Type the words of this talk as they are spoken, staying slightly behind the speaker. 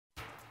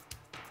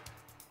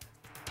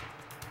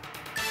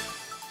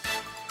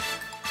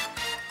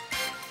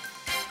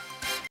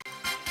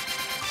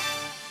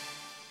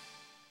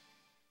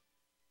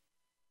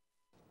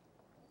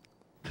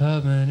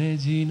सीखा मैंने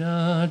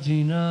जीना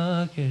जीना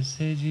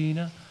कैसे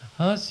जीना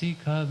हाँ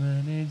सीखा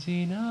मैंने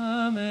जीना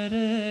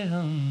मेरे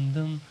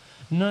हमदम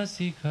ना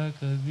सीखा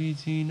कभी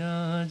जीना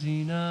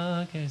जीना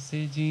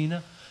कैसे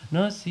जीना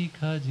ना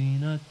सीखा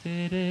जीना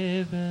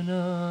तेरे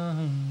बिना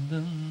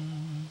हमदम.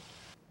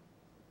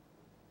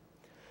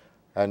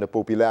 En de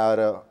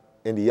populaire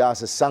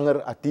Indiase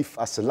zanger Atif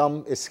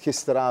Aslam is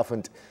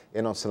gisteravond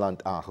in ons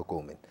land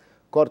aangekomen.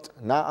 Kort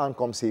na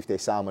aankomst heeft hij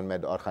samen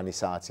met de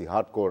organisatie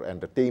Hardcore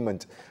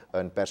Entertainment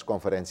een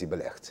persconferentie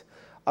belegd.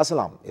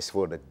 Aslam is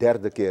voor de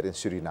derde keer in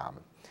Suriname.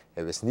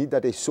 Hij wist niet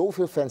dat hij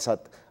zoveel fans had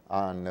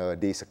aan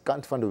deze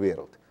kant van de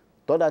wereld,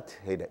 totdat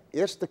hij de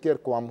eerste keer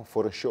kwam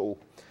voor een show.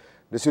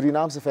 De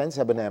Surinaamse fans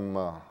hebben hem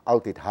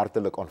altijd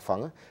hartelijk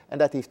ontvangen en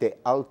dat heeft hij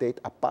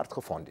altijd apart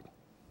gevonden.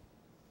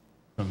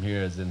 From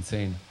here is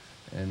insane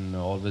and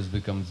always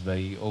becomes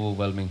very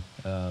overwhelming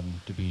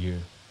to be here.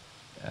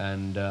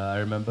 And I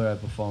remember I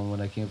performed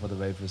when I came for the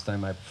very first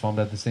time. I performed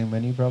at the same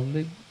venue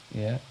probably,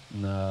 yeah.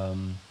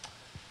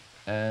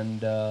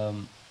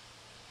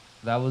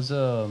 That was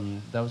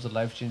a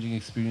life-changing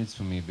experience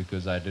for me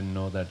because I didn't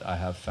know that I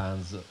have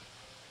fans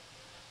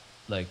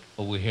like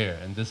over here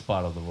in this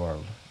part of the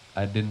world.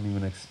 I didn't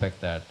even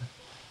expect that.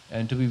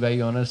 And to be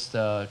very honest,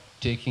 I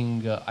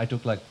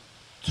took like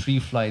 3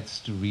 flights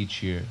to reach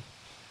here.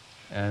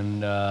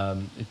 And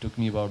it took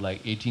me about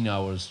like 18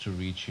 hours to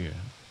reach here.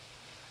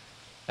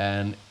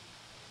 And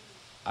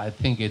I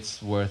think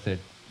it's worth it.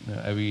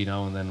 Every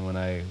now and then when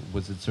I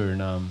visit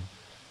Suriname,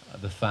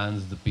 the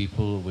fans, the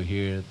people over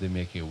here, they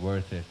make it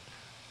worth it.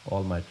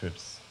 All my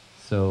trips.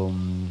 So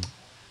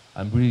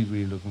I'm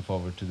really looking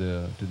forward to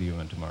the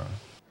event tomorrow.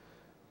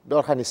 De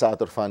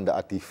organisator van de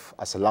Atif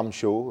Aslam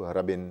Show,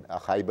 Rabin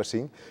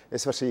Agaibersing,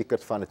 is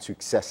verzekerd van het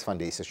succes van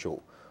deze show,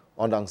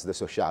 ondanks de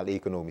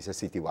sociaal-economische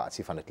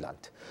situatie van het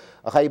land.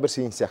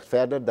 Agaibersing zegt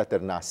verder dat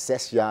er na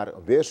 6 jaar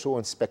weer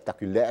zo'n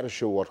spectaculaire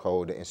show wordt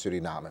gehouden in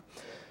Suriname.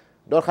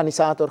 De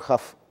organisator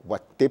gaf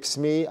wat tips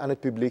mee aan het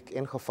publiek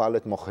in geval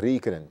het mocht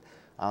rekenen,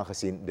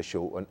 aangezien de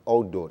show een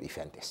outdoor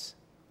event is.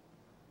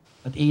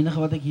 Het enige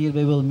wat ik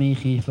hierbij wil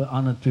meegeven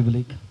aan het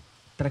publiek,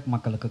 trek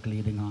makkelijke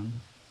kleding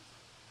aan.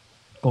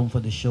 Kom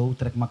voor de show,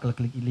 trek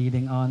makkelijke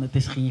kleding aan. Het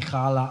is geen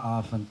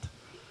gala-avond.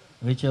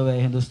 Weet je, wij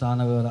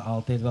Hindoestanen willen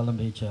altijd wel een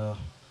beetje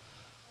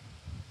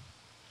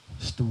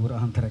stoer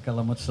aantrekken,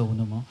 laat me het zo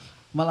noemen.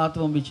 Maar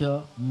laten we een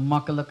beetje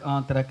makkelijk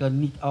aantrekken,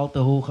 niet al te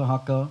hoge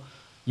hakken.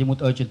 Je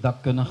moet uit je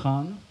dak kunnen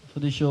gaan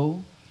voor de show.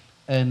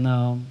 En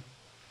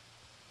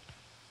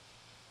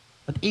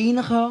het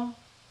enige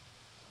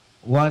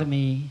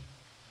waarmee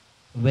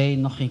wij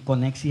nog geen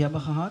connectie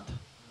hebben gehad,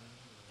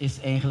 is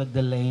eigenlijk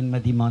de lijn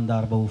met die man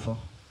daarboven.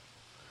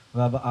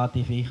 We hebben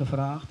ATV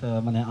gevraagd,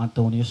 meneer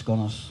Antonius kon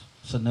ons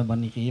zijn nummer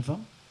niet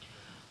geven.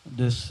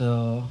 Dus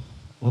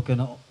we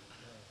kunnen,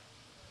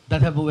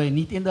 dat hebben wij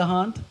niet in de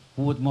hand,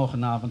 hoe het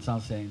morgenavond zal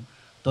zijn.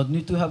 Tot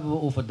nu toe hebben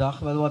we overdag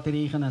wel wat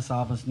regen en 's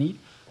avonds niet.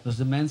 Dus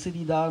de mensen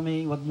die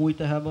daarmee wat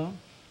moeite hebben,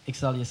 ik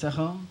zal je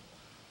zeggen,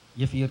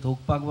 je viert ook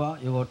Pagwa,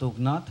 je wordt ook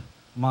nat,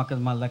 maak het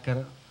maar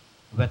lekker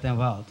wet en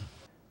wild.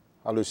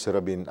 Aldus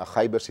Rabin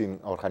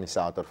Agaibersing,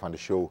 organisator van de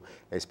show.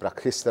 Hij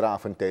sprak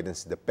gisteravond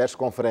tijdens de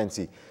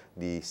persconferentie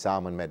die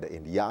samen met de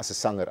Indiase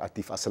zanger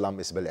Atif Aslam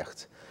is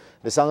belegd.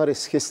 De zanger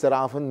is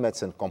gisteravond met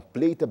zijn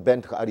complete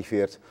band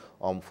gearriveerd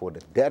om voor de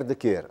derde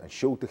keer een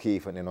show te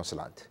geven in ons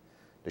land.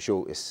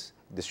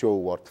 De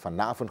show wordt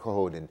vanavond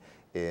gehouden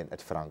in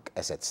het Frank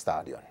Asset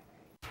Stadion.